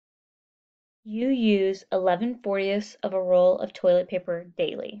You use 11/40 of a roll of toilet paper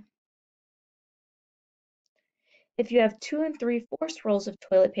daily. If you have 2 3/4 rolls of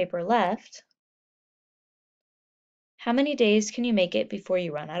toilet paper left, how many days can you make it before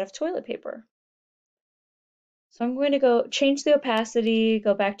you run out of toilet paper? So I'm going to go change the opacity,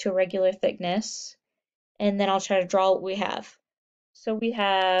 go back to a regular thickness, and then I'll try to draw what we have. So we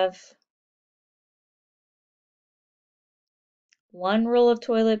have 1 roll of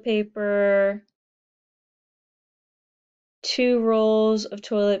toilet paper, 2 rolls of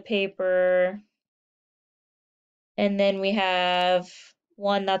toilet paper, and then we have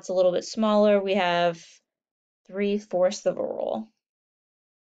one that's a little bit smaller. We have 3/4 of a roll.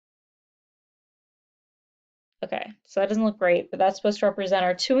 Okay, so that doesn't look great, but that's supposed to represent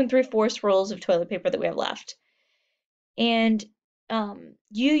our 2 3/4 rolls of toilet paper that we have left. And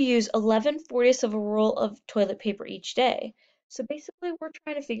you use 11/40 of a roll of toilet paper each day. So basically, we're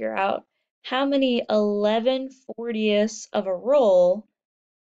trying to figure out how many 11/40 of a roll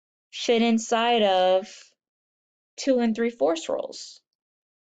fit inside of 2 3/4 rolls.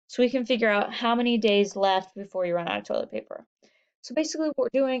 So we can figure out how many days left before you run out of toilet paper. So basically, what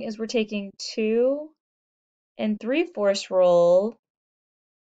we're doing is we're taking 2 3/4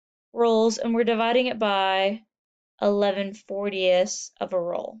 rolls and we're dividing it by 11/40 of a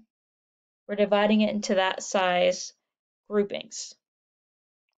roll. We're dividing it into that size groupings.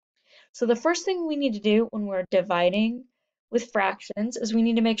 So the first thing we need to do when we're dividing with fractions is we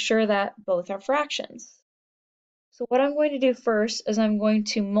need to make sure that both are fractions. So what I'm going to do first is I'm going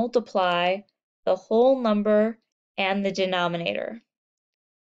to multiply the whole number and the denominator.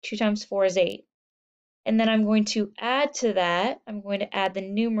 2 times 4 is 8. And then I'm going to add to that, I'm going to add the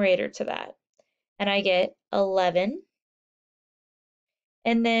numerator to that. And I get 11.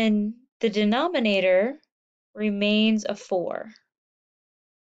 And then the denominator remains a 4.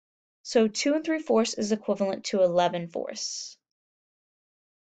 So 2 3/4 is equivalent to 11/4.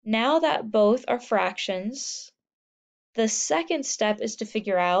 Now that both are fractions, the second step is to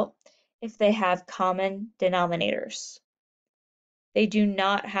figure out if they have common denominators. They do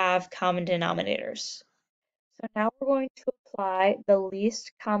not have common denominators. So now we're going to apply the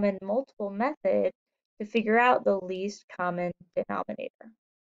least common multiple method to figure out the least common denominator.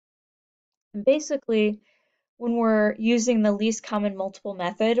 And basically, when we're using the least common multiple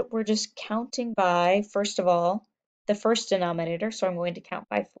method, we're just counting by, first of all, the first denominator. So I'm going to count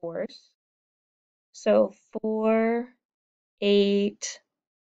by 4s. So 4, 8,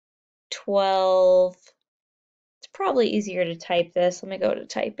 12. It's probably easier to type this. Let me go to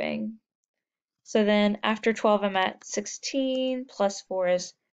typing. So then after 12, I'm at 16, plus 4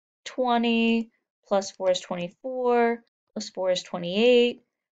 is 20, plus 4 is 24, plus 4 is 28,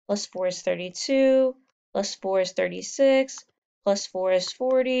 plus 4 is 32, plus 4 is 36, plus 4 is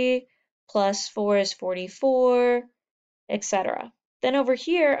 40, plus 4 is 44, etc. Then over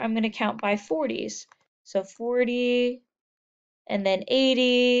here, I'm going to count by 40s. So 40, and then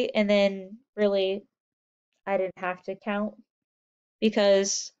 80, and then really, I didn't have to count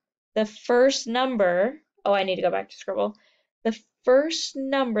because the first number, oh, I need to go back to scribble. The first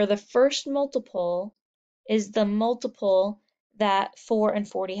number, the first multiple, is the multiple that 4 and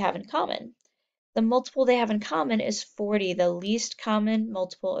 40 have in common. The multiple they have in common is 40. The least common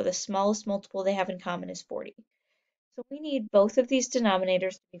multiple, or the smallest multiple they have in common, is 40. So we need both of these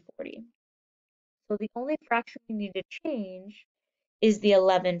denominators to be 40. So the only fraction we need to change is the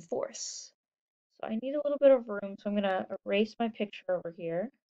 11/4. So I need a little bit of room, so I'm going to erase my picture over here.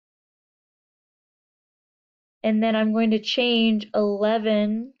 And then I'm going to change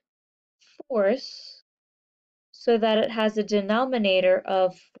 11/4 so that it has a denominator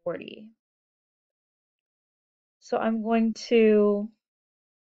of 40. So I'm going to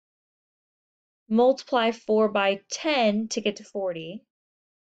multiply 4 by 10 to get to 40.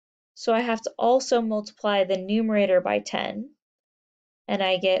 So I have to also multiply the numerator by 10, and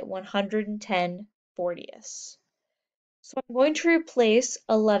I get 110/40. So I'm going to replace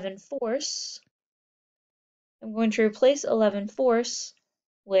 11/4. I'm going to replace 11/4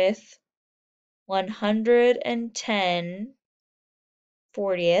 with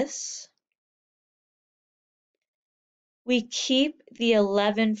 110/40. We keep the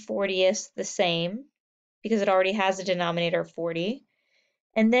 11/40 the same because it already has a denominator of 40.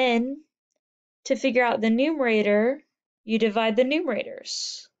 And then to figure out the numerator, you divide the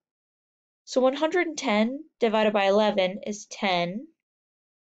numerators. So 110 divided by 11 is 10.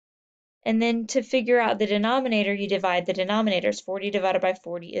 And then to figure out the denominator, you divide the denominators. 40 divided by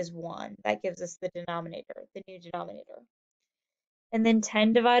 40 is 1. That gives us the denominator, the new denominator. And then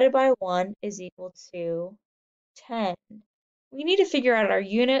 10 divided by 1 is equal to 10. we need to figure out our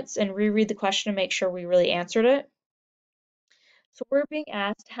units and reread the question to make sure we really answered it. So we're being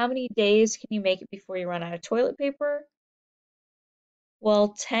asked, how many days can you make it before you run out of toilet paper?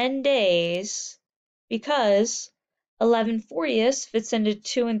 Well, 10 days, because 11/40 fits into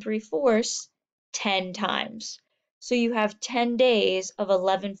 2 3/4 10 times. So you have 10 days of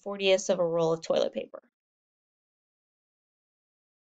 11/40 of a roll of toilet paper.